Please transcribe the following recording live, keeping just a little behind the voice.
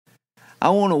I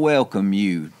want to welcome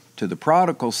you to the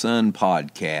Prodigal Son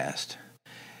podcast.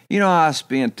 You know, I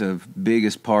spent the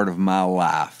biggest part of my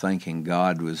life thinking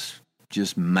God was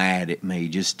just mad at me,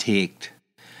 just ticked,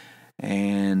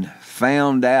 and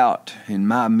found out in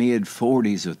my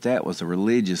mid-40s that was a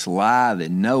religious lie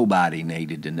that nobody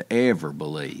needed to ever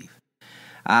believe.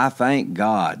 I thank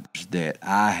God that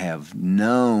I have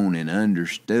known and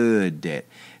understood that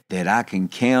I can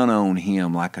count on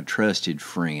Him like a trusted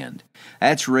friend.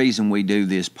 That's the reason we do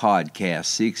this podcast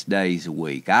 6 days a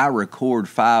week. I record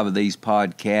 5 of these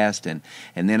podcasts,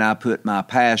 and then I put my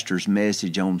pastor's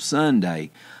message on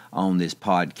Sunday on this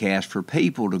podcast for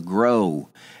people to grow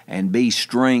and be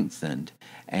strengthened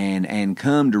and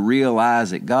come to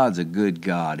realize that God's a good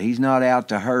God. He's not out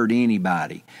to hurt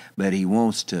anybody, but He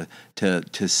wants to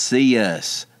see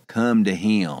us come to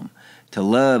Him, to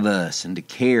love us and to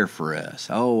care for us.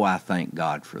 Oh, I thank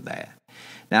God for that.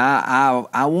 Now,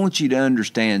 I want you to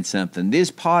understand something.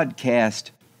 This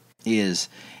podcast is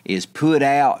put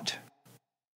out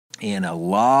in a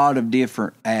lot of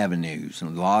different avenues, in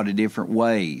a lot of different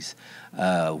ways.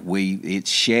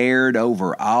 It's shared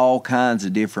over all kinds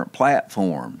of different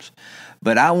platforms.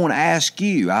 But I want to ask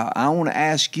you, I want to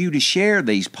ask you to share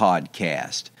these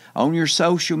podcasts on your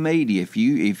social media. If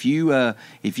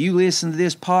you listen to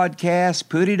this podcast,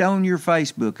 put it on your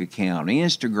Facebook account,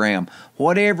 Instagram,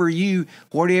 whatever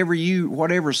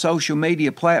social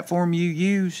media platform you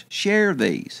use, share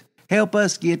these. Help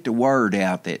us get the word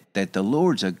out that the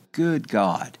Lord's a good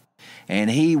God, and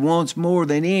He wants more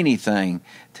than anything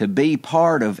to be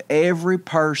part of every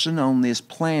person on this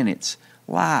planet's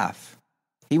life.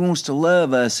 He wants to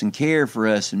love us and care for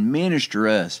us and minister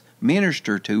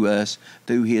to us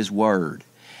through His Word.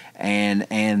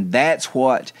 And that's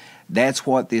what this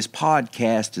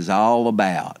podcast is all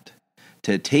about.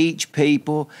 To teach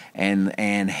people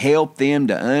and help them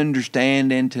to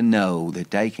understand and to know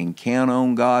that they can count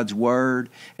on God's Word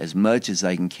as much as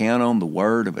they can count on the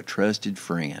word of a trusted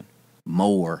friend.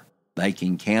 More. They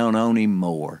can count on Him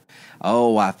more.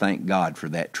 Oh, I thank God for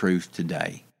that truth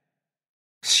today.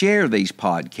 Share these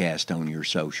podcasts on your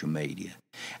social media.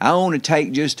 I want to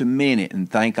take just a minute and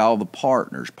thank all the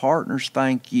partners. Partners,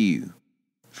 thank you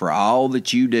for all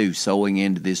that you do sowing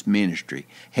into this ministry,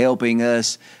 helping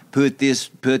us put this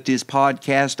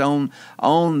podcast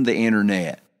on the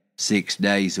internet 6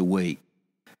 days a week,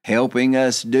 helping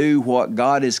us do what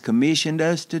God has commissioned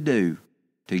us to do,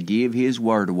 to give His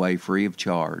Word away free of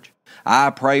charge. I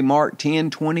pray Mark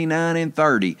 10:29 and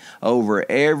 30 over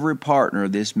every partner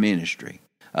of this ministry.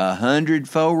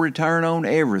 100-fold return on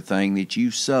everything that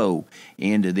you sow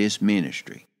into this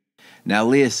ministry. Now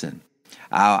listen,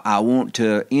 I want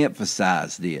to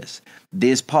emphasize this.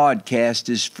 This podcast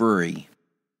is free.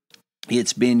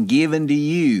 It's been given to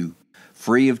you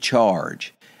free of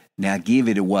charge. Now give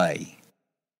it away.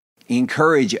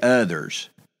 Encourage others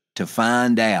to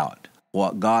find out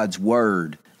what God's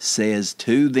Word says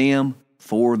to them,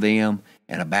 for them,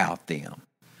 and about them.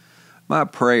 My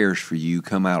prayers for you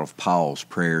come out of Paul's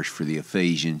prayers for the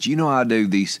Ephesians. You know, I do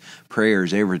these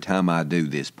prayers every time I do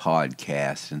this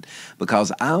podcast, and because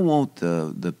I want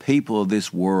the people of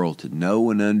this world to know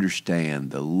and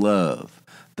understand the love,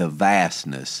 the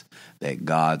vastness that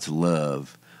God's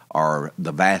love, or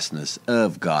the vastness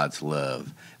of God's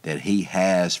love that He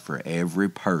has for every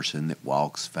person that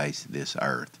walks the face of this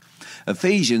earth.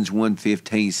 Ephesians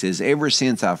 1:15 says, "Ever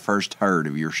since I first heard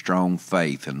of your strong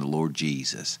faith in the Lord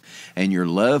Jesus and your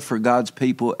love for God's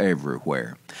people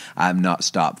everywhere, I have not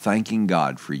stopped thanking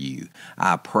God for you.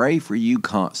 I pray for you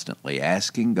constantly,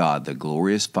 asking God, the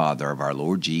glorious Father of our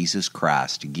Lord Jesus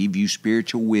Christ, to give you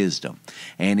spiritual wisdom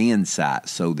and insight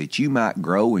so that you might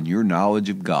grow in your knowledge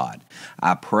of God.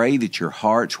 I pray that your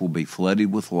hearts will be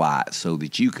flooded with light so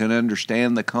that you can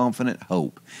understand the confident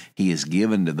hope He has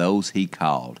given to those He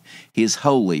called, His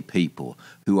holy people,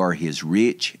 who are His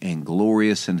rich and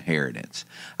glorious inheritance.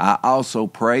 I also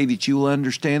pray that you will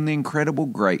understand the incredible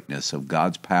greatness of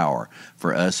God's power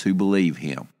for us who believe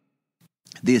Him.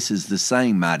 This is the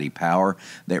same mighty power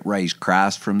that raised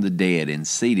Christ from the dead and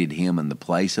seated Him in the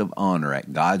place of honor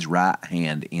at God's right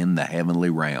hand in the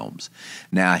heavenly realms.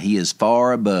 Now He is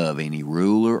far above any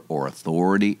ruler or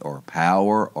authority or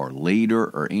power or leader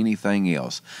or anything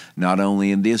else, not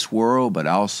only in this world but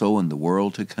also in the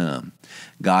world to come.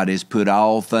 God has put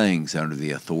all things under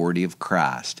the authority of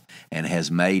Christ and has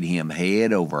made Him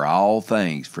head over all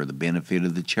things for the benefit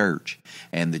of the church.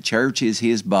 And the church is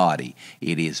His body.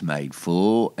 It is made full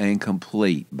full and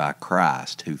complete by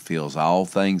Christ, who fills all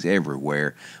things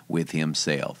everywhere with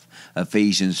himself.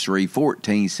 Ephesians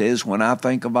 3:14 says, "When I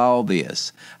think of all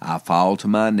this, I fall to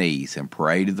my knees and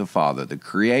pray to the Father, the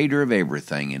creator of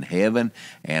everything in heaven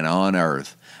and on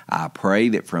earth. I pray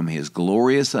that from his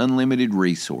glorious unlimited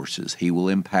resources, he will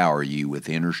empower you with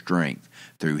inner strength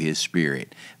through his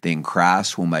Spirit. Then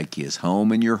Christ will make his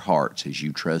home in your hearts as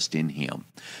you trust in him.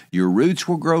 Your roots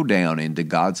will grow down into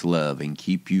God's love and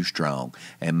keep you strong.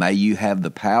 And may you have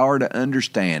the power to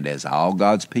understand, as all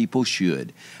God's people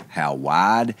should, how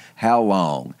wide, how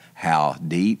long, how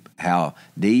deep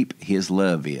his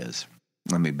love is."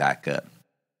 Let me back up.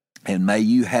 And may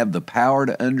you have the power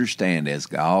to understand, as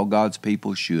all God's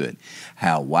people should,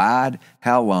 how wide,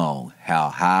 how long, how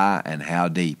high, and how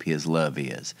deep his love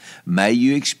is. May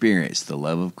you experience the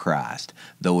love of Christ,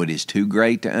 though it is too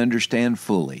great to understand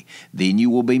fully. Then you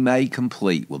will be made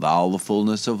complete with all the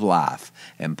fullness of life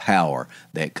and power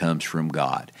that comes from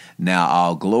God. Now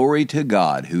all glory to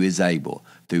God, who is able,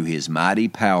 through his mighty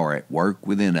power at work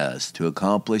within us, to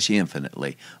accomplish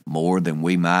infinitely more than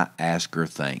we might ask or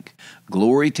think.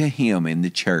 Glory to him in the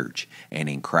church and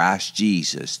in Christ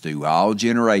Jesus through all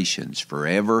generations,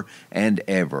 forever and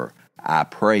ever. I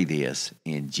pray this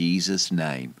in Jesus'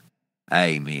 name.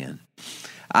 Amen.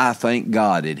 I thank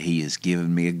God that he has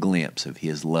given me a glimpse of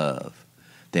his love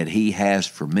that he has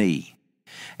for me.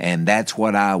 And that's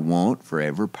what I want for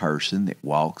every person that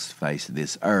walks the face of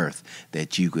this earth,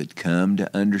 that you could come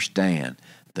to understand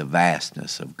the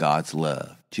vastness of God's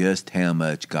love, just how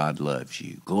much God loves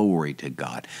you. Glory to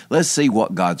God. Let's see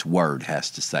what God's Word has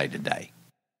to say today.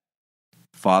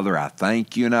 Father, I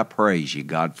thank you and I praise you,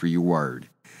 God, for your Word.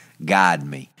 Guide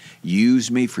me.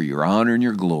 Use me for your honor and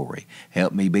your glory.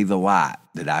 Help me be the light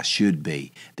that I should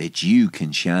be, that you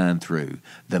can shine through,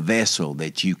 the vessel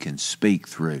that you can speak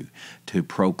through to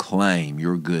proclaim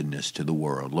your goodness to the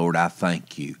world. Lord, I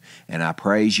thank you and I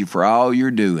praise you for all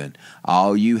you're doing,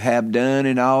 all you have done,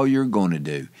 and all you're going to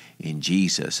do. In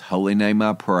Jesus' holy name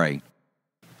I pray.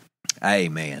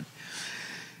 Amen.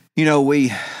 You know,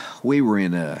 we were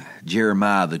in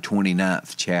Jeremiah, the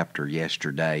 29th chapter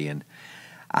yesterday, and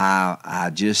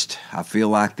I feel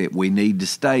like that we need to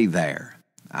stay there.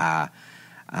 I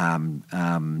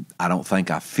don't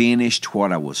think I finished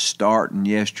what I was starting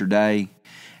yesterday,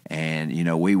 and you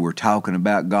know, we were talking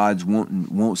about God's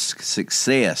wants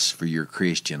success for your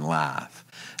Christian life.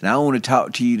 And I want to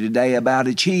talk to you today about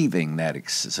achieving that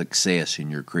success in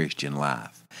your Christian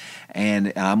life.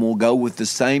 And I'm going to go with the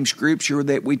same scripture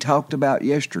that we talked about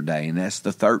yesterday, and that's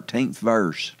the 13th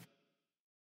verse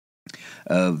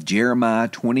of Jeremiah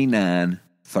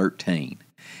 29:13.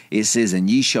 It says, "And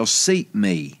ye shall seek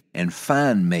me and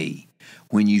find me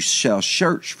when you shall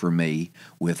search for me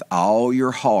with all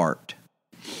your heart."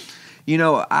 You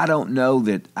know, I don't know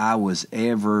that I was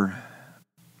ever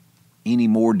any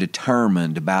more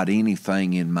determined about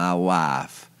anything in my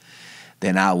life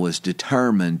than I was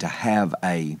determined to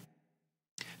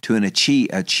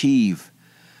achieve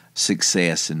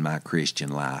success in my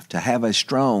Christian life, to have a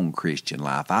strong Christian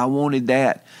life. I wanted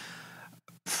that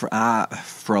for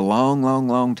a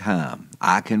long time.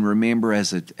 I can remember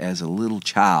as a little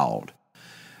child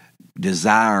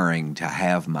desiring to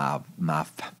have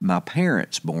my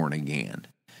parents born again.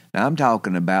 Now I'm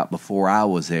talking about before I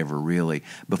ever really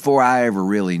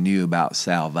knew about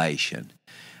salvation.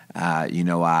 I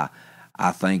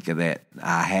think that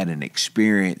I had an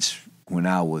experience when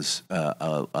I was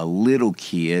a little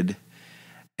kid,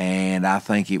 and I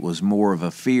think it was more of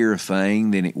a fear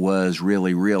thing than it was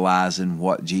really realizing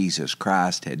what Jesus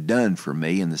Christ had done for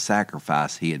me and the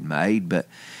sacrifice he had made. But,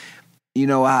 you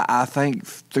know, I think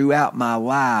throughout my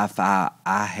life I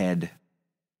had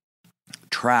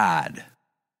tried,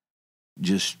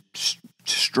 just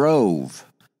strove,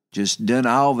 just done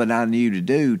all that I knew to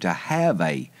do to have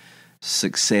a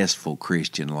successful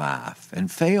Christian life, and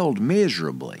failed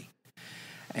miserably.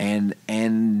 And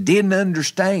didn't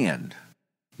understand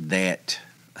that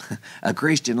a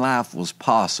Christian life was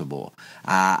possible.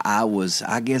 It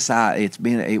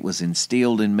was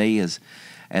instilled in me as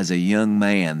a young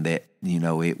man that, you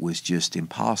know, it was just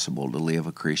impossible to live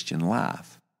a Christian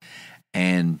life.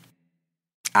 And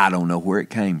I don't know where it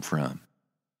came from,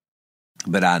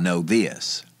 but I know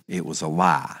this: it was a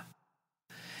lie.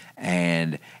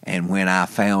 And when I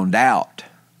found out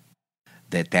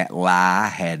that lie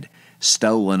had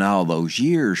stolen all those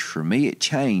years from me, it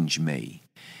changed me.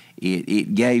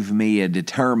 It gave me a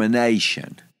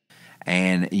determination.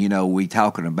 And, you know, we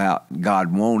talking about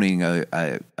God wanting you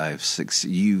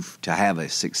to have a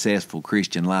successful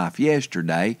Christian life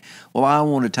yesterday. Well, I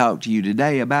want to talk to you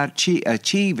today about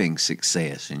achieving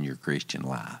success in your Christian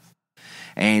life.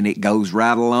 And it goes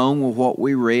right along with what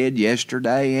we read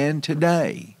yesterday and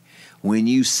today. When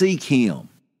you seek Him,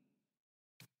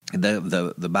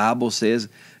 the Bible says,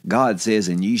 God says,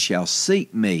 and ye shall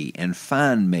seek me and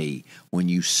find me when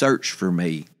you search for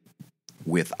me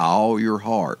with all your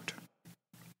heart.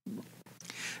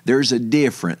 There's a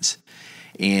difference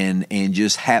in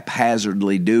just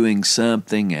haphazardly doing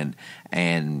something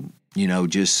and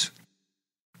just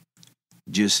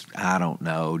I don't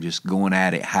know, just going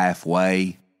at it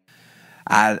halfway.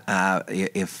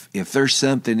 If there's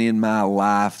something in my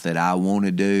life that I want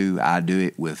to do, I do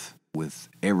it with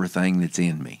everything that's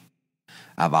in me.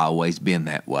 I've always been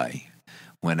that way.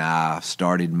 When I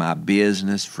started my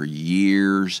business for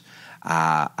years,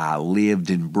 I lived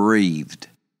and breathed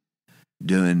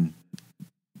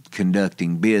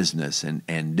conducting business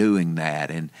and doing that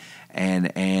and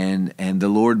the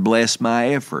Lord bless my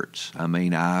efforts. I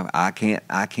mean, I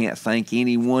can't thank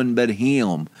anyone but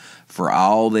Him for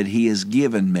all that He has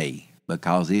given me,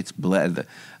 because it's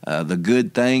the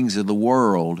good things of the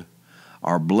world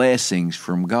are blessings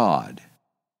from God.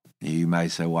 You may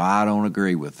say, well, I don't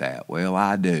agree with that. Well,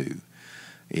 I do.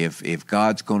 If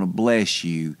God's going to bless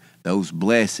you, those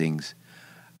blessings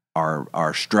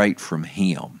are straight from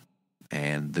Him,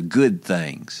 and the good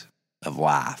things of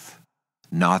life.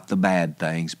 Not the bad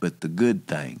things, but the good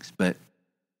things. But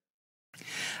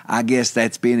I guess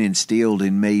that's been instilled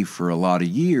in me for a lot of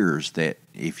years, that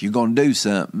if you're going to do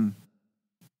something,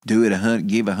 do it,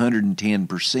 give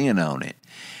 110% on it.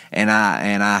 And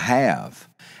I have.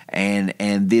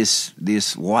 And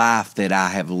this life that I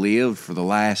have lived for the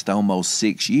last almost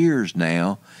 6 years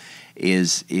now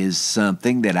is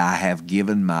something that I have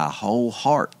given my whole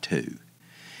heart to.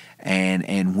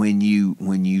 And when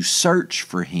you search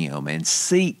for Him and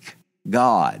seek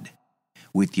God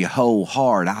with your whole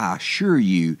heart, I assure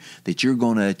you that you're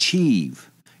going to achieve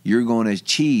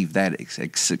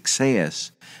that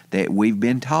success that we've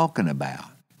been talking about.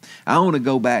 I want to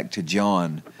go back to 3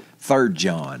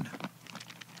 John,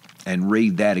 and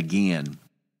read that again,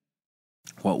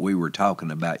 what we were talking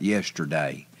about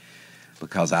yesterday,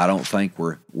 because I don't think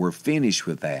we're finished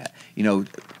with that.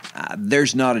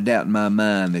 There's not a doubt in my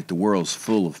mind that the world's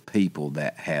full of people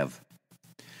that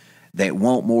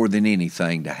want more than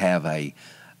anything to have a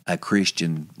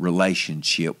Christian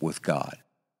relationship with God.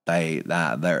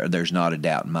 There's not a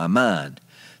doubt in my mind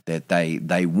that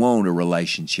they want a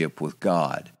relationship with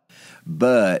God,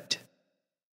 but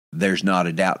there's not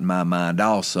a doubt in my mind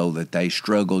also that they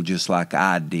struggle just like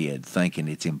I did, thinking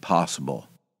it's impossible,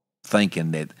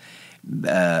 thinking that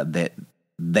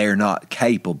they're not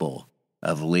capable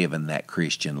of living that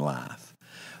Christian life,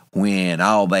 when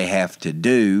all they have to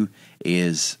do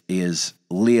is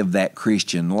live that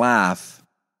Christian life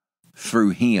through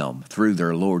Him, through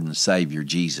their Lord and Savior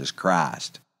Jesus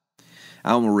Christ.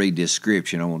 I want to read this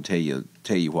scripture, and I want to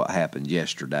tell you what happened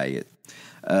yesterday.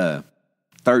 3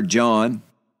 John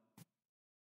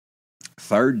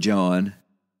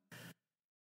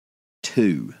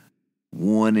 2,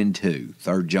 1 and 2.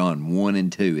 3 John 1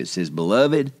 and 2. It says,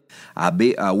 Beloved,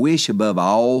 I wish above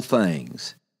all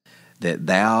things that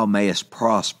thou mayest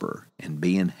prosper and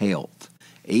be in health,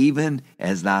 even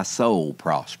as thy soul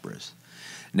prospers.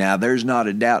 Now, there's not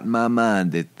a doubt in my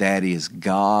mind that is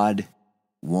God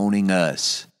wanting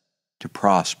us to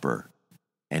prosper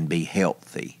and be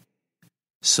healthy,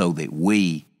 so that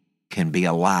we can be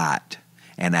a light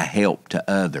and a help to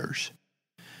others.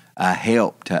 A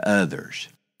help to others.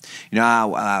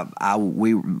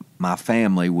 My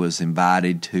family was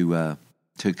invited to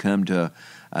come to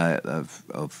a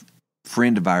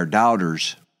friend of our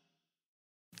daughter's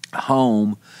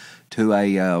home to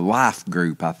a life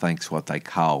group, I think is what they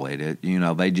call it.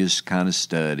 They just kind of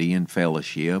study and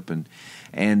fellowship, and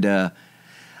I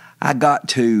got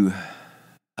to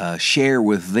share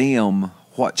with them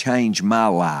what changed my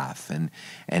life,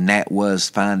 and that was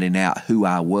finding out who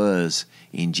I was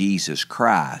in Jesus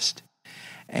Christ.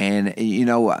 And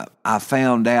I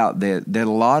found out that a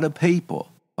lot of people,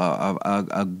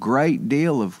 a great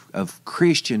deal of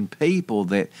Christian people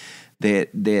that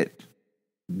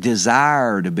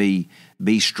desire to be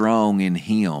strong in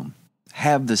Him,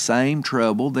 have the same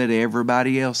trouble that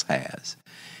everybody else has,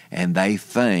 and they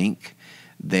think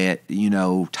that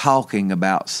talking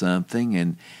about something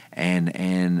and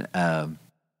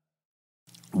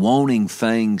wanting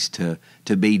things to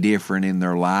be different in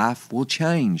their life will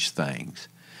change things.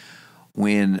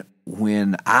 When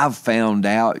I've found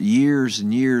out years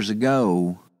and years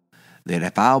ago that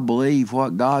if I'll believe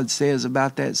what God says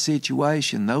about that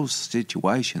situation, those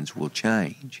situations will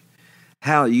change.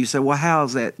 How you say, well, how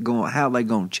are they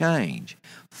going to change?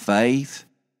 Faith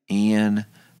in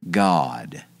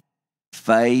God.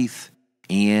 Faith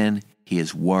in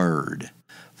His Word.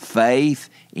 Faith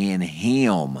in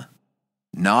Him,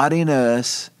 not in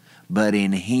us, but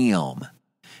in Him.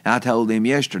 I told them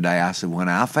yesterday, I said, when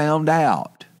I found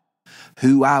out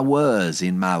who I was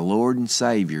in my Lord and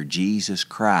Savior, Jesus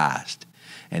Christ,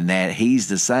 and that He's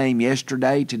the same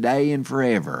yesterday, today, and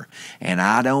forever, and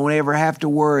I don't ever have to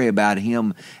worry about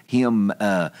Him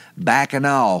backing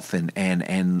off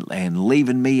and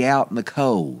leaving me out in the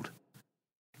cold,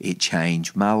 it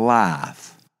changed my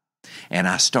life. And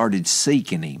I started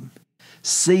seeking Him,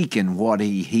 seeking what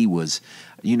he was,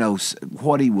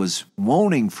 what He was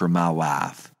wanting for my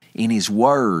life in His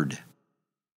Word,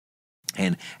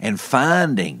 and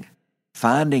finding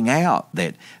out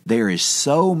that there is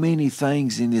so many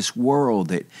things in this world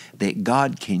that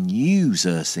God can use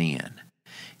us in,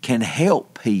 can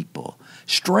help people,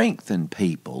 strengthen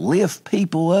people, lift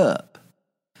people up,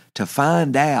 to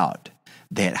find out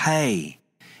that, hey,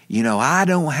 I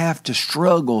don't have to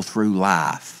struggle through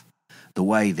life the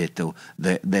way that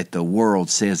the world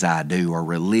says I do, or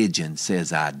religion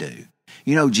says I do.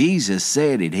 Jesus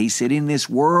said it. He said, in this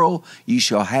world you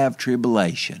shall have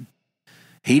tribulation.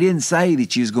 He didn't say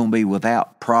that you was going to be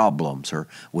without problems or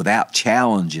without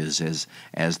challenges,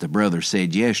 as the brother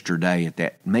said yesterday at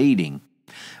that meeting.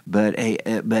 But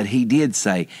he did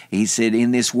say, he said,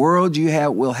 in this world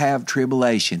will have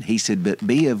tribulation. He said, but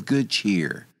be of good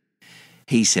cheer.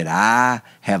 He said, I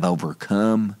have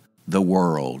overcome the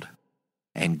world.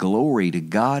 And glory to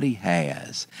God He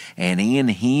has. And in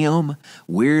Him,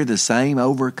 we're the same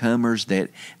overcomers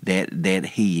that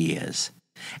He is.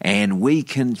 And we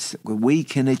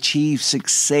can achieve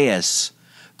success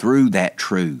through that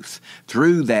truth,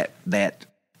 through that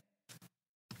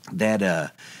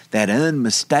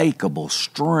unmistakable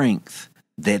strength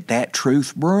that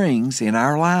truth brings in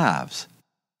our lives.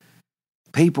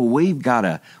 People, we've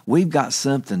got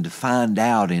something to find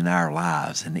out in our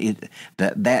lives, and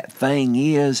that thing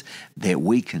is that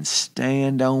we can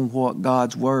stand on what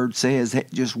God's Word says.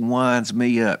 That just winds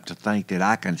me up to think that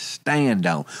I can stand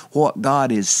on what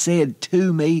God has said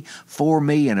to me, for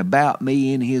me, and about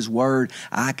me in His Word.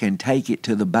 I can take it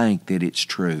to the bank that it's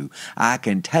true. I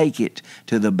can take it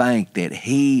to the bank that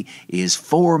He is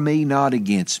for me, not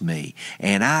against me,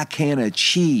 and I can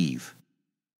achieve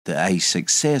a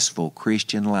successful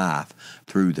Christian life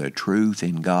through the truth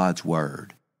in God's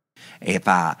Word.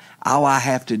 All I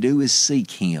have to do is seek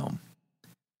Him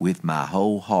with my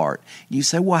whole heart. You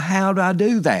say, well, how do I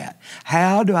do that?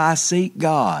 How do I seek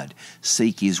God?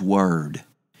 Seek His Word.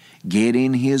 Get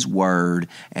in His Word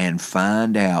and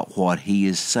find out what He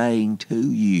is saying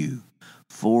to you,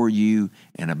 for you,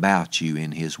 and about you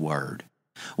in His Word.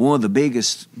 One of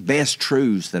the best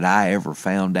truths that I ever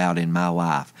found out in my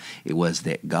life, it was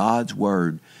that God's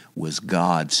Word was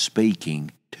God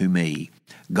speaking to me.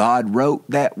 God wrote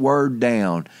that Word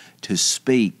down to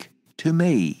speak to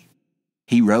me.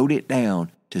 He wrote it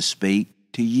down to speak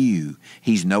to you.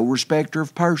 He's no respecter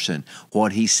of person.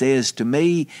 What He says to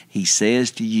me, He says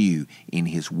to you in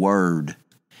His Word.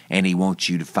 And He wants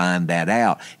you to find that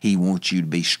out. He wants you to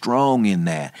be strong in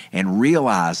that and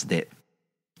realize that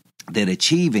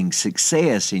achieving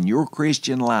success in your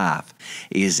Christian life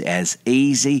is as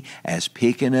easy as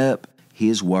picking up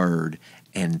His Word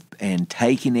and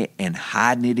taking it and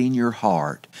hiding it in your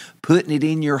heart, putting it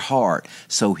in your heart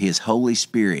so His Holy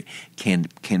Spirit can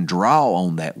draw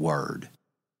on that Word,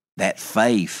 that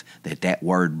faith that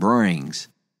Word brings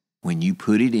when you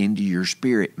put it into your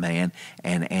spirit, man,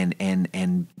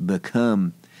 and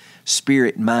become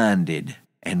spirit-minded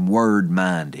and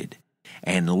word-minded.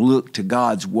 And look to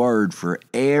God's Word for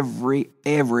every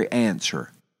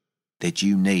answer that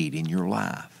you need in your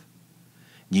life.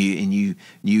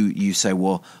 You say,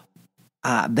 well,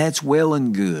 that's well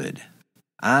and good.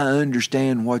 I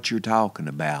understand what you're talking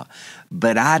about,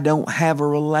 but I don't have a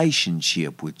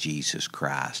relationship with Jesus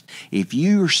Christ. If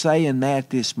you're saying that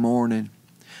this morning,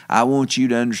 I want you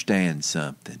to understand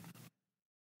something.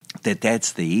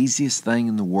 That's the easiest thing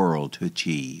in the world to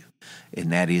achieve,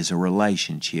 and that is a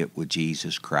relationship with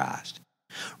Jesus Christ.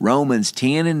 Romans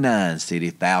 10:9 said,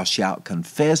 if thou shalt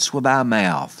confess with thy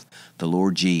mouth the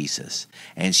Lord Jesus,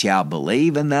 and shalt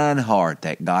believe in thine heart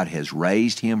that God has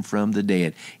raised Him from the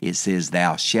dead, it says,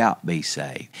 thou shalt be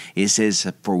saved. It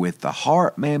says, for with the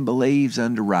heart man believes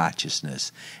unto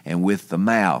righteousness, and with the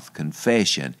mouth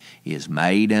confession is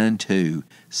made unto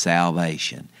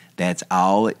salvation. That's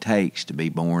all it takes to be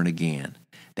born again.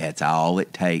 That's all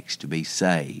it takes to be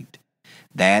saved.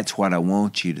 That's what I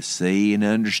want you to see and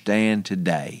understand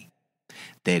today.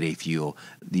 That if you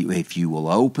will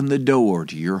open the door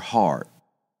to your heart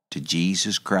to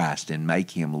Jesus Christ and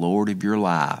make Him Lord of your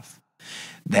life,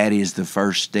 that is the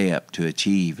first step to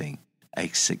achieving a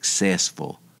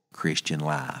successful Christian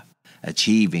life,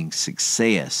 achieving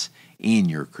success in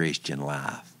your Christian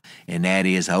life. And that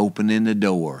is opening the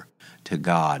door to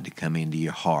God to come into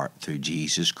your heart through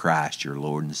Jesus Christ, your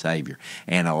Lord and Savior,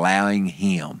 and allowing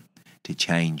Him to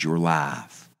change your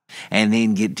life. And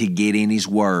then get in His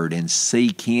Word and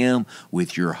seek Him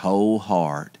with your whole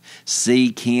heart.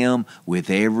 Seek Him with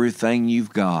everything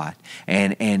you've got.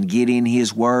 And get in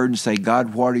His Word and say,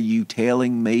 God, what are you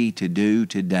telling me to do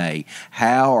today?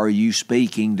 How are you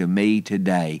speaking to me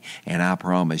today? And I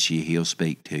promise you, He'll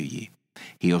speak to you.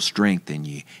 He'll strengthen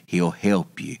you. He'll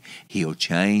help you. He'll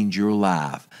change your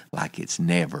life like it's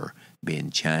never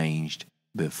been changed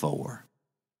before.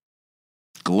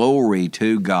 Glory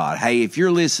to God. Hey, if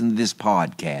you're listening to this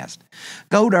podcast,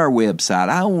 go to our website.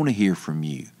 I want to hear from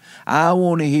you. I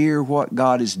want to hear what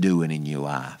God is doing in your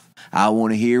life. I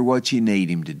want to hear what you need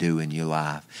Him to do in your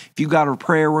life. If you've got a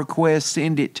prayer request,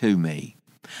 send it to me.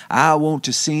 I want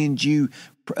to send you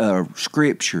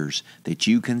scriptures that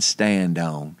you can stand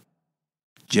on,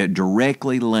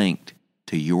 directly linked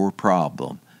to your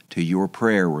problem, to your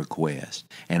prayer request.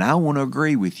 And I want to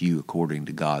agree with you according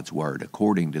to God's Word,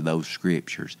 according to those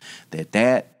scriptures,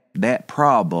 that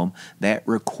problem, that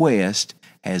request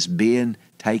has been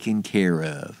taken care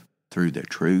of through the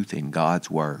truth in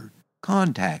God's Word.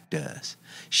 Contact us.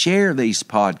 Share these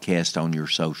podcasts on your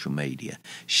social media.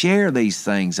 Share these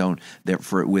things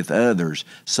with others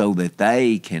so that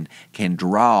they can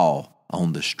draw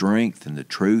on the strength and the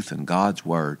truth in God's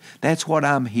Word. That's what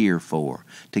I'm here for,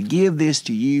 to give this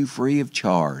to you free of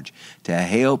charge, to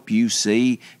help you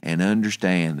see and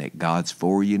understand that God's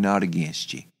for you, not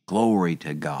against you. Glory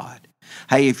to God.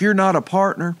 Hey, if you're not a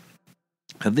partner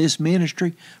of this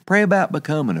ministry, pray about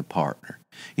becoming a partner.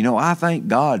 You know, I thank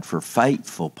God for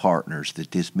faithful partners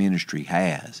that this ministry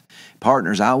has.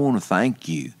 Partners, I want to thank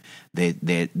you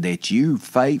that you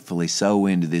faithfully sow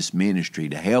into this ministry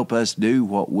to help us do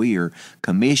what we are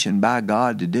commissioned by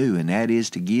God to do, and that is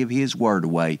to give His Word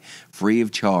away free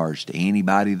of charge to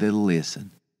anybody that'll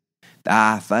listen.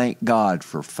 I thank God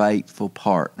for faithful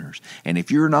partners. And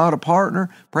if you're not a partner,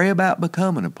 pray about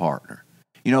becoming a partner.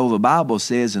 You know, the Bible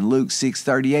says in Luke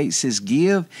 6:38, says,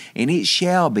 give, and it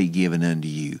shall be given unto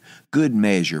you. Good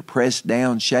measure, pressed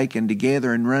down, shaken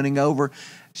together, and running over,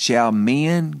 shall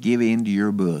men give into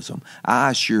your bosom.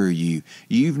 I assure you,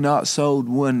 you've not sold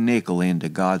one nickel into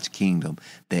God's kingdom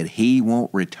that He won't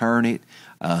return it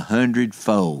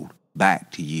 100-fold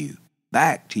back to you.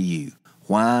 Back to you.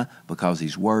 Why? Because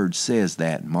His Word says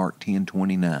that in Mark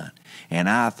 10:29. And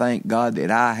I thank God that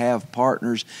I have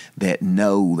partners that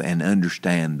know and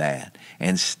understand that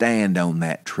and stand on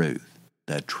that truth,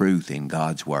 the truth in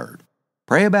God's Word.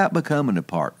 Pray about becoming a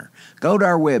partner. Go to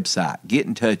our website. Get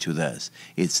in touch with us.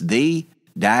 It's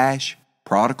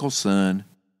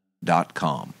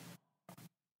the-prodigalson.com.